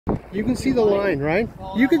You can see the line, right?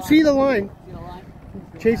 You can see the line.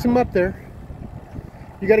 Chase him up there.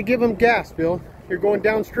 You got to give him gas, Bill. You're going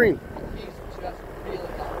downstream.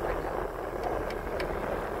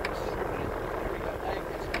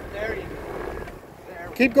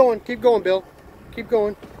 Keep going, Bill. Keep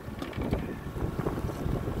going.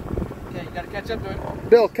 Okay, you gotta catch up to it.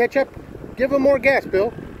 Bill, catch up. Give him more gas,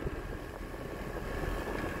 Bill.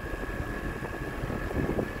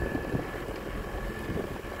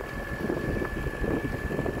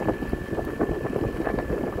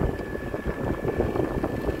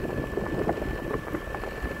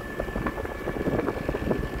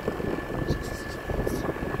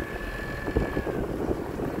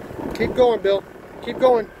 Keep going, Bill. Keep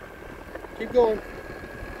going. Keep going.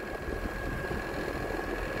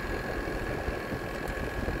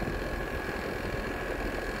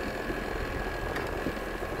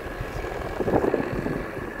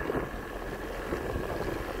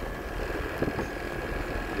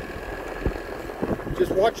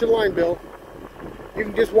 Just watch the line, Bill. You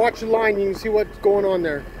can just watch the line, you can see what's going on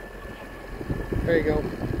there. There you go.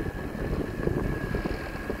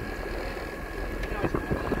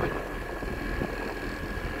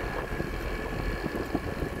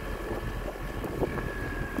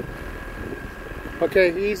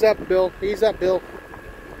 Okay, ease up, Bill. Ease up, Bill.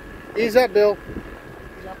 Ease up, Bill.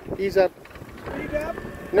 Ease up. Ease up?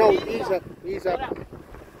 No, ease up. Ease up.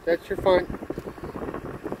 That's your fine.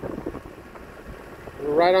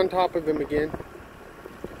 We're right on top of him again.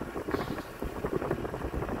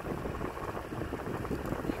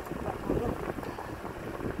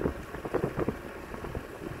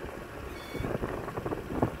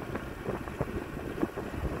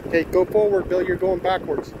 Okay, go forward, Bill. You're going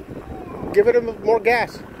backwards. Give it more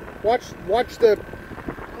gas. Watch the.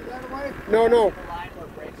 No, no.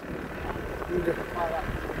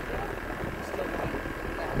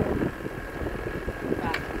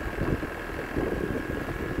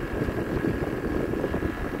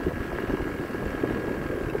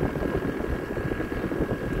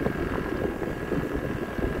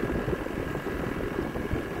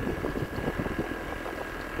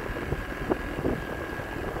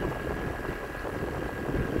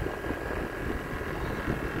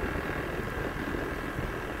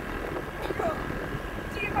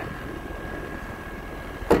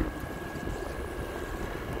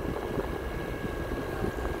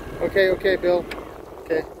 Okay, Bill.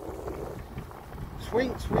 Okay.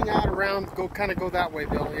 Swing out around. Kind of go that way,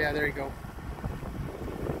 Bill. Yeah, there you go.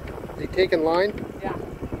 You taking line? Yeah.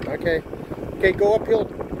 Okay. Okay, go uphill.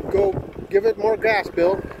 Go. Give it more gas,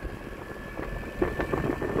 Bill.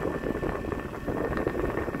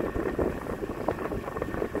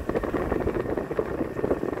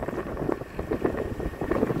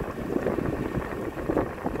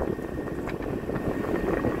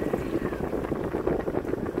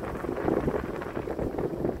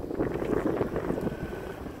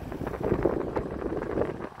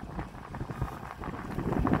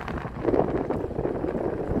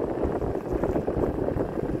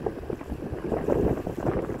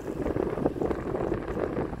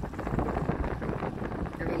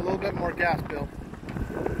 A little bit more gas, Bill.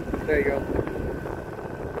 There you go.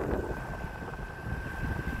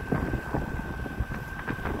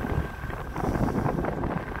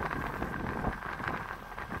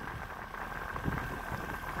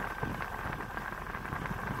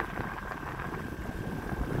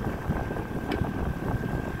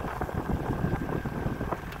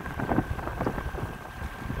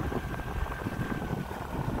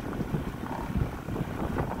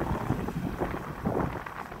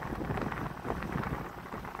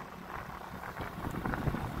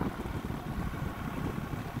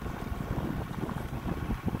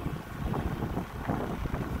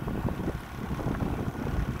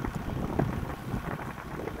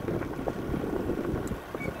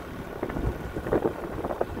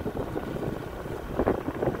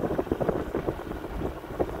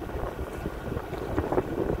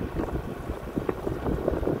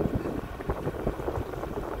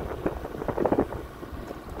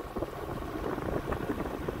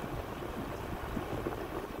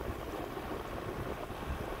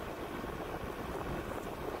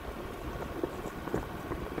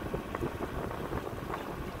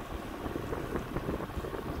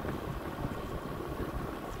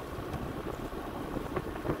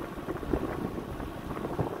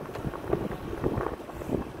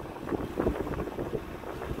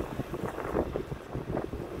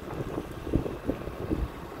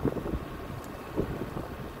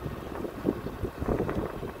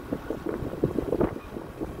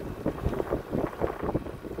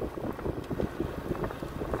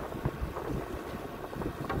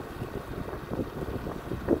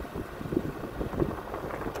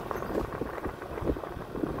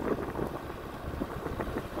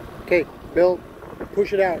 Bill,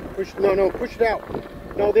 push it out. Push, no, push it out.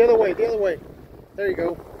 No, the other way, the other way. There you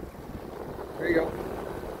go. There you go.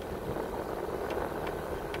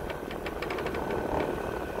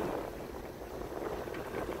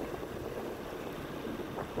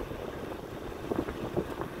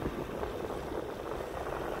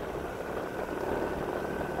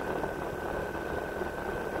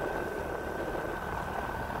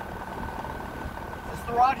 Is this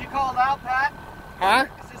the rod you called out, Pat? Huh?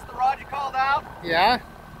 Is this the rod you called out? Yeah?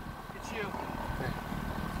 It's you.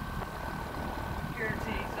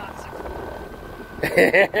 Guarantee he's not 6'4".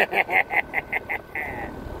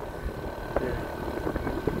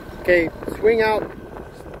 Okay, swing out.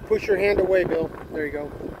 Push your hand away, Bill. There you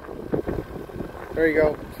go. There you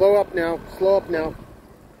go. Slow up now. Slow up now.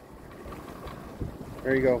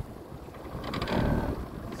 There you go.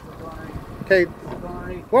 Okay.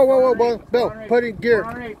 Whoa, whoa, whoa, Bill. Put it in gear.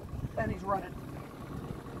 And he's running.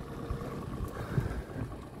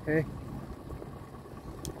 Okay.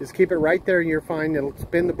 Just keep it right there and you're fine. It'll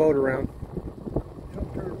spin the boat around.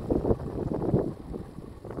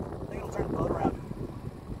 I think it'll turn the boat around.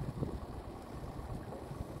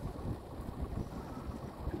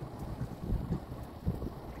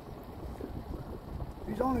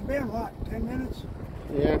 He's only been, what, 10 minutes?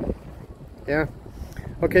 Yeah. Yeah.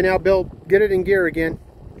 Okay, now, Bill, get it in gear again.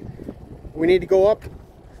 We need to go up.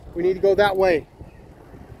 We need to go that way.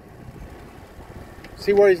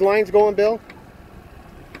 See where his line's going, Bill?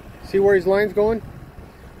 See where his line's going?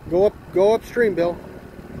 Go upstream, Bill.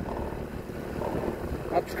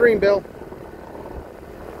 Upstream, Bill.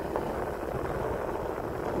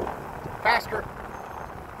 Faster.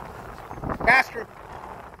 Faster.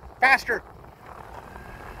 Faster.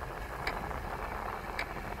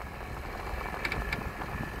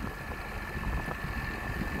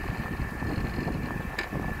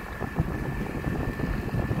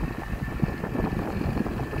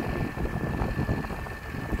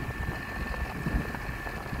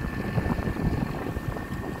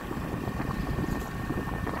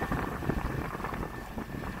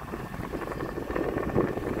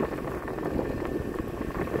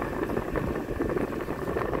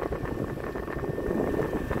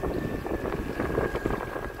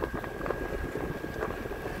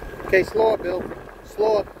 Okay, slow up, Bill.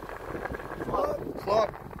 Slow up. Slow up. Slow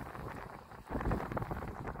up.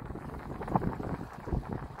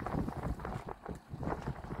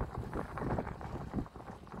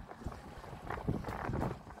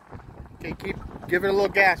 Okay, give it a little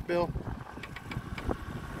gas, Bill.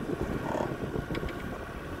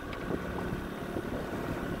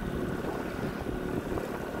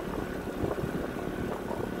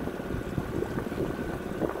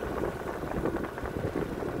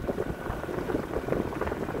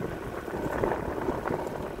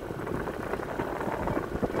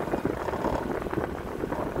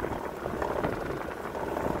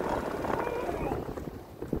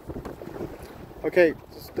 Okay,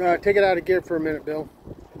 just take it out of gear for a minute, Bill.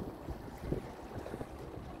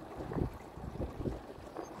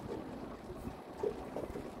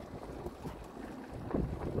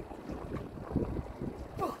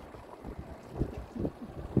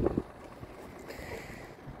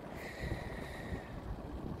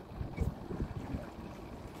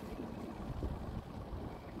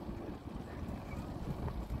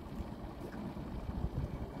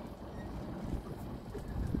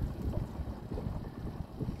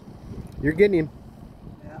 You're getting him.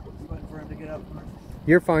 Yeah, just waiting for him to get up first.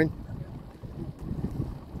 You're fine.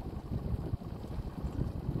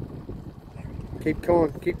 Keep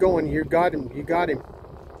going. Keep going. You got him. You got him.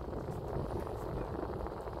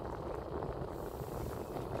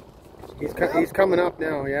 He's coming up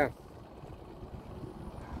now. Yeah.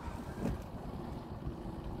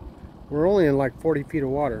 We're only in like 40 feet of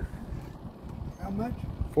water. How much?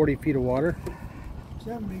 40 feet of water.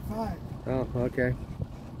 75. Oh, okay.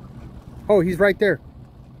 Oh, he's right there.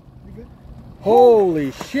 You good?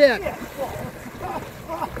 Holy shit!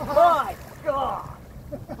 My God!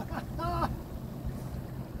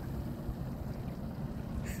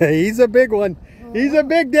 He's a big one. He's a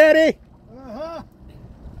big daddy. Uh-huh.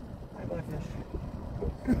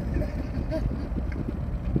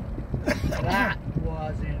 That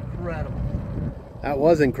was incredible. That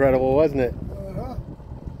was incredible, wasn't it? Uh-huh.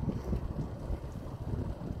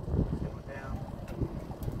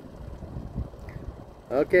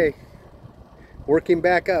 Okay. Working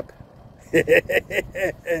back up. Give him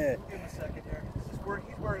a second here. He's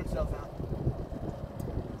wearing himself out.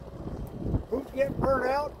 Who's getting burned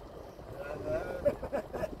out?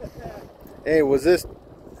 Hey, was this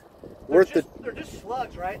worth the... They're just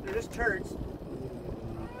slugs, right? They're just turds.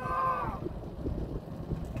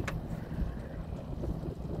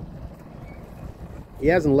 He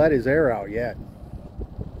hasn't let his air out yet.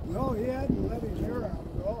 No, he hadn't let his air out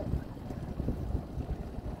at all.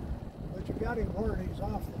 But you got him where he's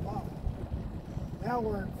off the bottom. Now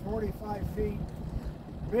we're at 45 feet.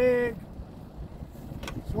 Big,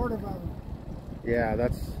 sort of a Yeah,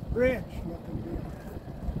 that's... bridge looking deal.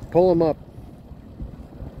 Pull him up.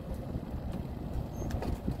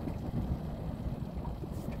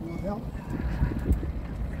 You want help?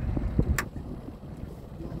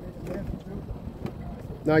 You want me to lift it too?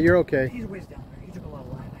 No, you're okay. He's ways down there. He took a lot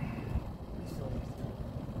of line. He's still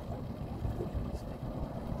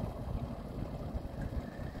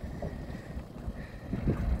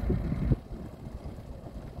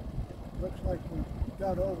Looks like we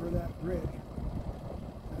got over that bridge.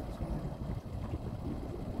 That's fine.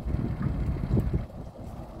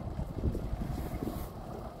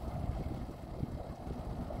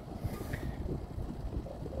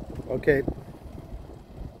 Okay.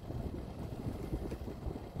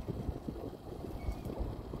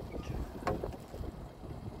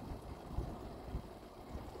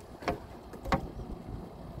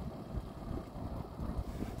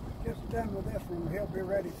 Just done with this one, he'll be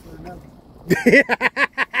ready for another one. I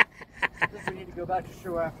think we need to go back to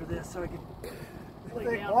shore after this so we can lay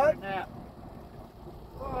think down what? for a nap.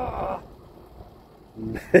 Oh.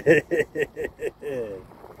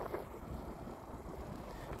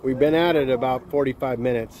 We've been at it about 45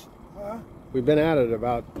 minutes. Huh? We've been at it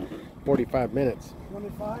about 45 minutes.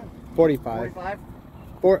 25? 45.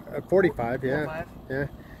 45? 45, yeah. 45? Yeah.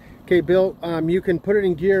 Okay, Bill, you can put it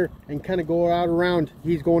in gear and kind of go out around.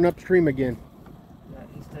 He's going upstream again. Yeah,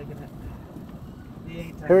 he's taking it. He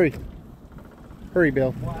ain't taking Hurry. it. Hurry,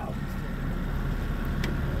 Bill. Wow.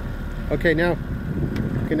 Okay, now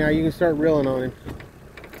you can start reeling on him.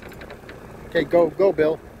 Okay, go,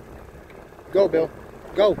 Bill. Go, Bill.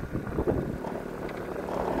 Go.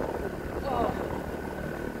 Oh.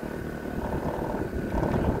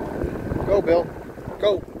 Go, Bill.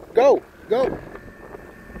 Go. Go. Go.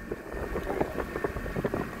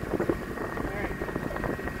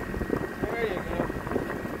 There you go.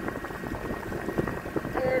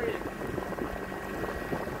 There you go.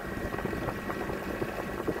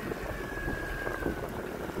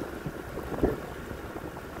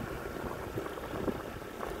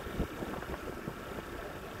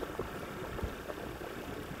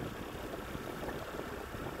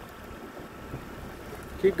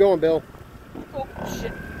 Keep going, Bill. Oh,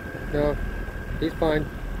 shit. No, he's fine.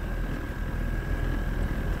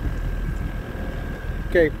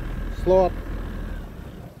 Okay, slow up.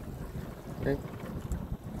 Okay.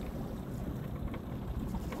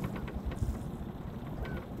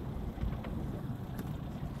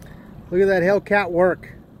 Look at that Hellcat work.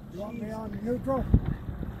 You want me on neutral?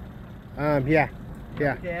 Yeah.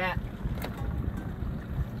 Yeah.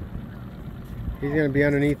 He's going to be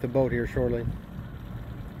underneath the boat here shortly.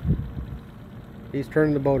 He's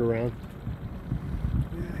turning the boat around.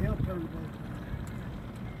 Yeah, he'll turn the boat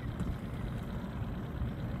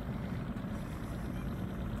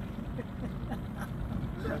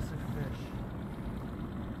Impressive fish.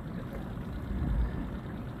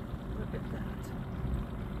 Look at that.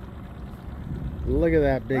 Look at that. Look at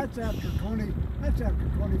that big. That's after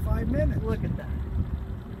 25 minutes. Look at that.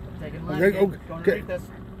 Taking line Okay, again. okay. Going underneath us.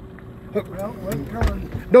 Well, we'll turn.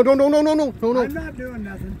 No. I'm not doing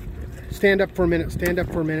nothing. Stand up for a minute. Stand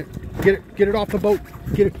up for a minute. Get it off the boat.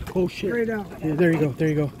 Get it. Oh shit. Straight out. Yeah, there you go. There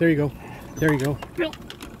you go. There you go. There you go.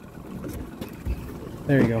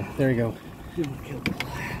 There you go. There you go.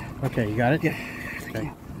 Okay, you got it? Yeah.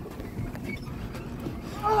 Okay.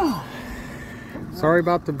 Sorry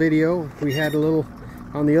about the video. We had a little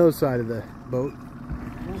on the other side of the boat.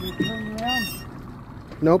 Want me to turn around?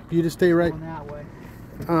 Nope, you just stay right. Going that way.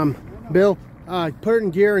 Bill, put it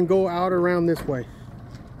in gear and go out around this way.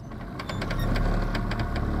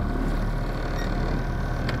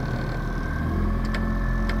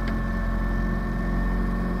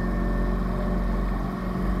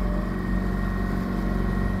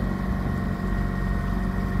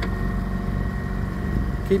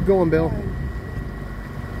 Keep going, Bill.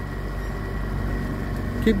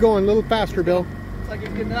 Keep going, a little faster, Bill. Looks like he's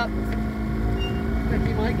getting up. I think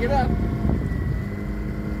he might get up. A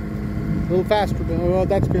little faster, Bill. Oh,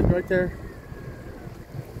 that's good right there.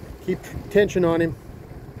 Keep tension on him.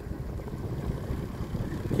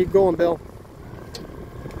 Keep going, Bill.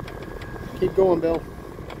 Keep going, Bill.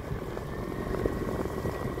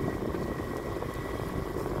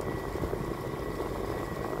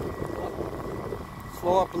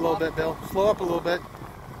 Slow up a little bit, Bill. Slow up a little bit.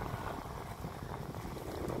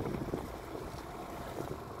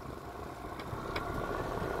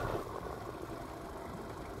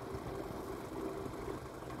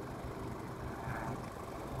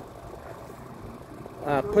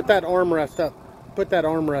 Put that armrest up. Put that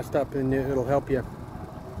armrest up and it'll help you.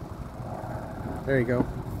 There you go.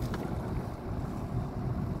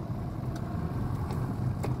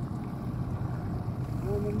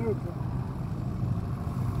 On the neutral.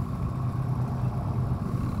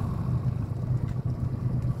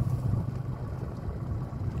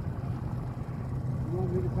 You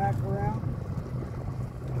want me to back around?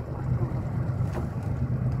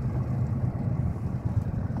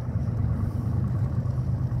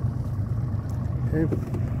 Okay.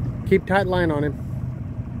 Keep tight line on him.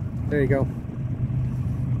 There you go.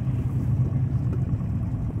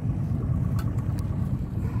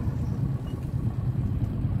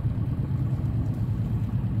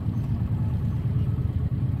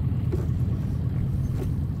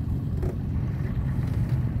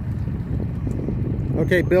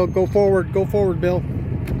 Okay, Bill, go forward. Go forward, Bill.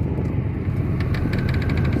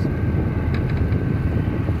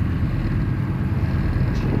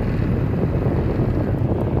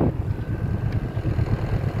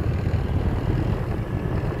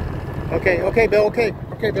 Okay, okay, Bill, okay.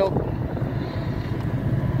 Okay, Bill.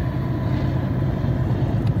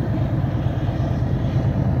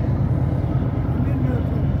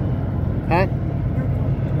 Huh?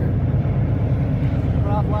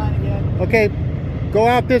 We're offline again. Okay, go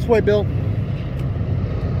out this way, Bill.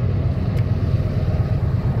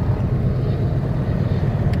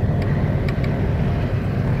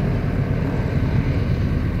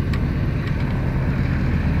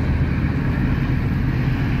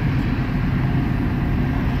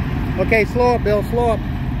 Okay, slow up, Bill, slow up.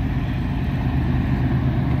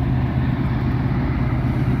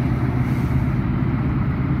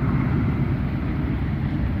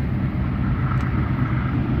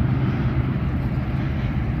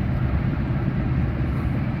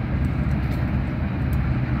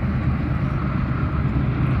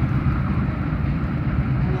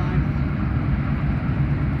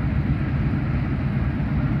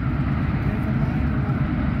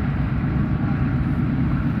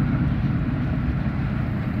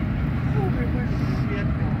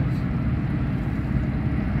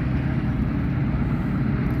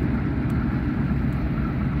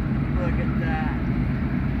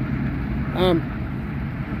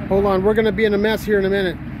 Hold on, we're gonna be in a mess here in a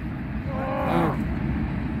minute.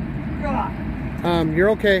 You're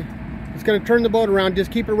okay. It's gonna turn the boat around.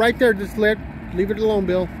 Just keep it right there. Just leave it alone,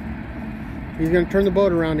 Bill. He's gonna turn the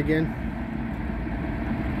boat around again.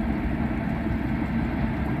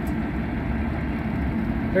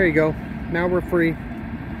 There you go. Now we're free.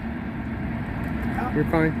 You're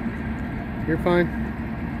fine. You're fine.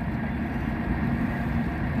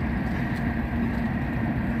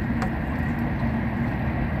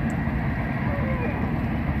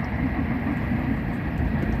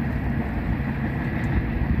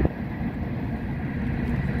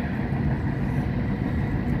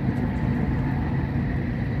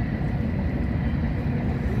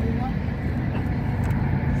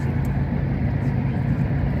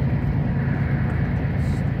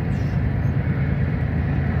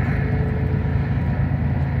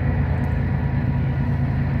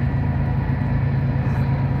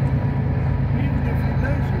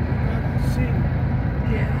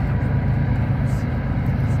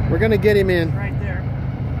 We're gonna get him in. Right there.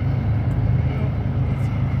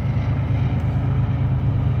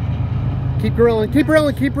 Keep grilling, keep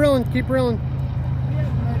grilling, keep grilling, keep grilling. He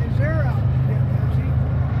hasn't let his air out yet, has he?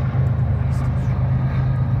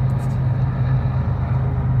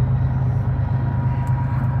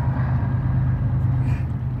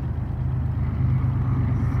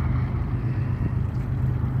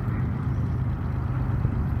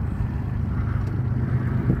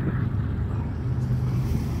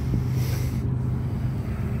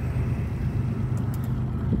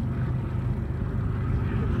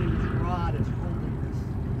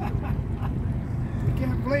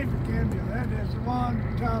 That is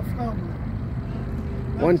one tough number.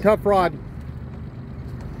 One tough rod.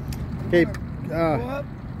 Okay, Go up.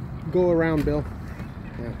 go around, Bill.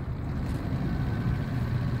 Yeah.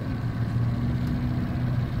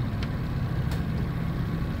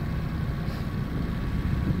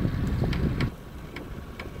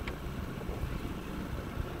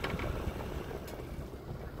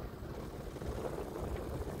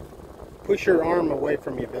 Push your arm away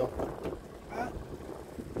from you, Bill.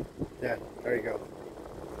 Yeah, there you go.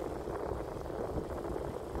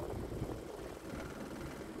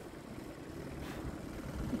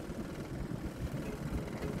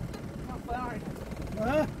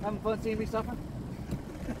 Huh? Having fun seeing me suffer?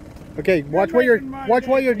 Okay, watch what you're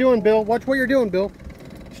doing, Bill. Watch what you're doing, Bill.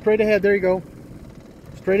 Straight ahead, there you go.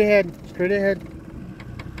 Straight ahead, straight ahead.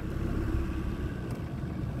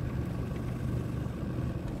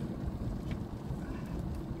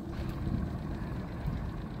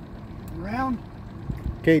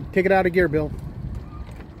 Okay, take it out of gear, Bill.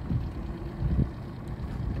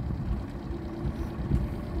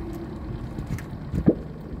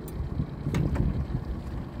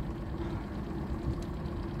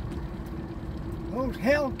 Those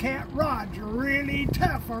Hellcat rods are really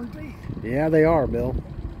tough, aren't they? Yeah, they are, Bill.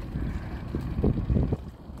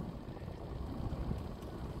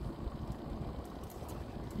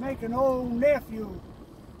 Make an old nephew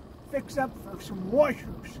fix up for some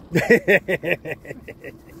washers. Yeah,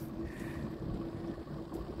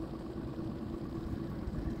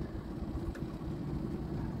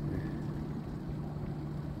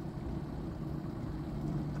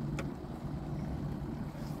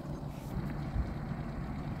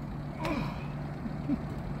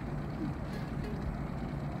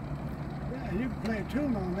 you can play a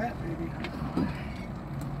tune on that, baby.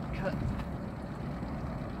 Cut.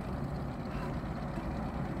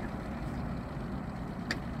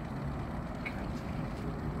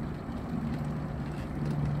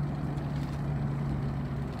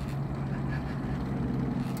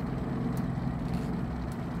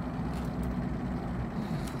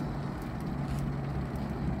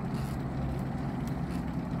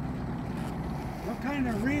 What kind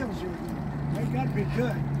of reels are you? They got to be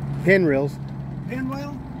good. Pin reels.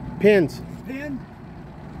 Pinwheel? Pins. Pin?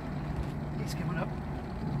 He's coming up.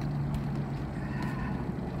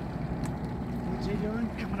 What's he doing?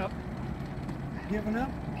 Coming up. Giving up?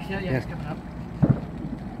 Yeah, he's coming up.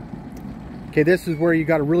 Okay, this is where you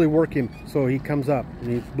got to really work him so he comes up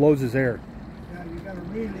and he blows his air. Yeah, you got to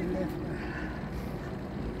really lift him.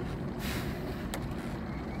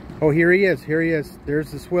 Oh, here he is. Here he is.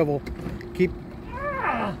 There's the swivel. Keep.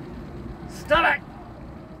 Stop it!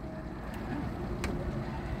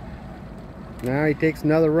 Now he takes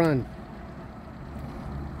another run.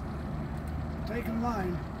 Taking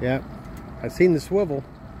line. Yep. I've seen the swivel.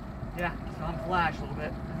 Yeah, it's on flash a little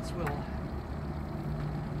bit and swivel.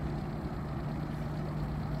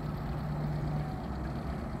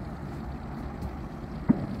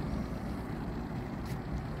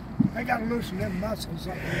 I got to loosen them muscles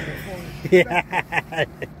up here before. Yeah.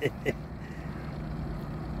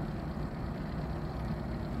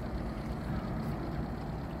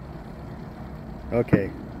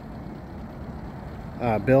 Okay.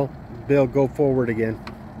 Bill, go forward again.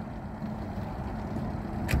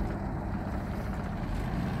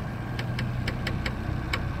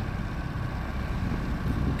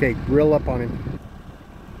 Okay, reel up on him.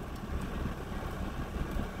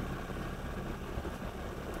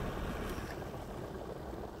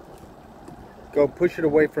 Go push it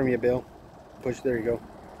away from you, Bill. Push, there you go.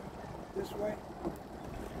 This way.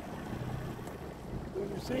 When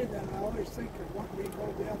you say that, I always think of wanting me to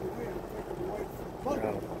go the other way. I'm thinking away from the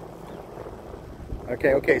boat.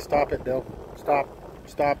 Okay, okay, stop it, Bill. Stop,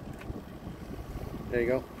 stop. There you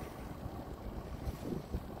go.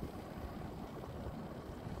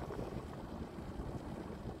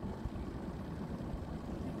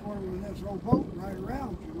 Pouring this old boat right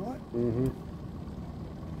around, you know what? Mm-hmm.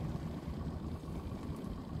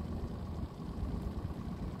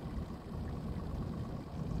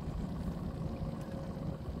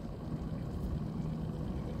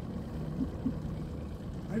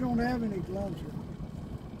 I don't have any gloves here.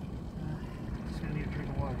 Just gonna need a drink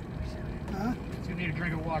of water pretty soon. Huh? Just gonna need a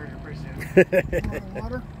drink of water here pretty soon. Want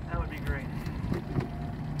water? That would be great.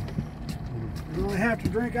 You only have to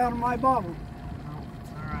drink out of my bottle. Oh,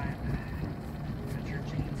 it's alright. Got your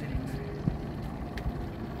jeans anyway.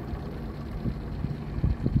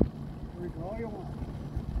 Drink all you want.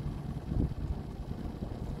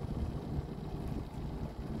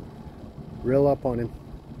 Reel up on him.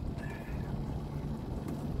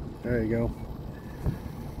 There you go.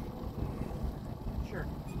 Sure.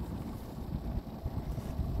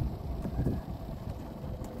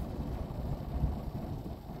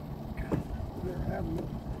 They're having it.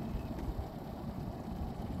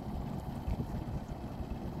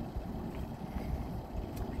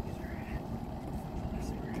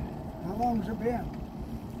 How long's it been?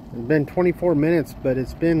 It's been 24 minutes, but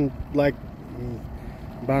it's been like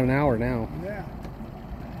about an hour now. Yeah.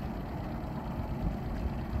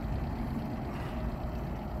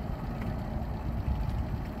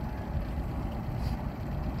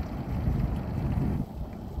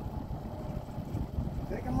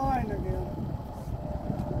 Taking line again.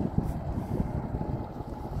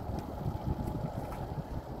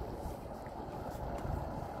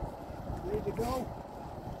 Ready to go?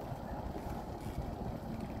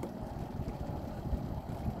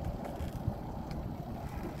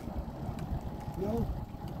 No.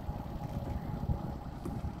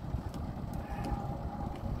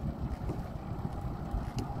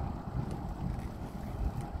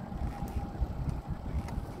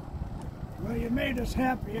 made us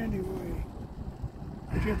happy anyway.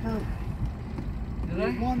 Chipper. Did We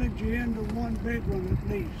I? wanted you into one big one at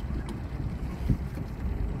least.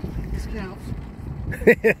 This counts.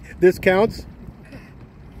 This counts?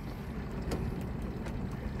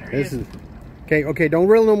 There he This is. is okay. Okay, don't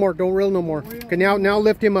reel no more. Don't reel no more. Okay, now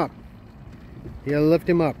lift him up. Yeah, lift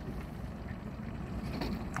him up.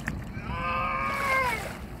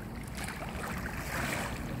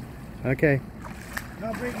 Okay.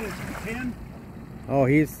 How big is he? 10? Oh,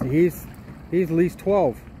 he's at least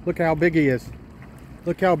 12. Look how big he is.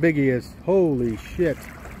 Look how big he is. Holy shit.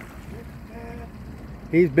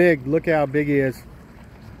 He's big. Look how big he is.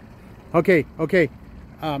 Okay, okay.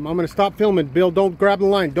 I'm gonna stop filming. Bill, don't grab the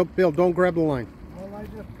line. Bill, don't grab the line. Well, I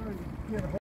just tried to get a hold.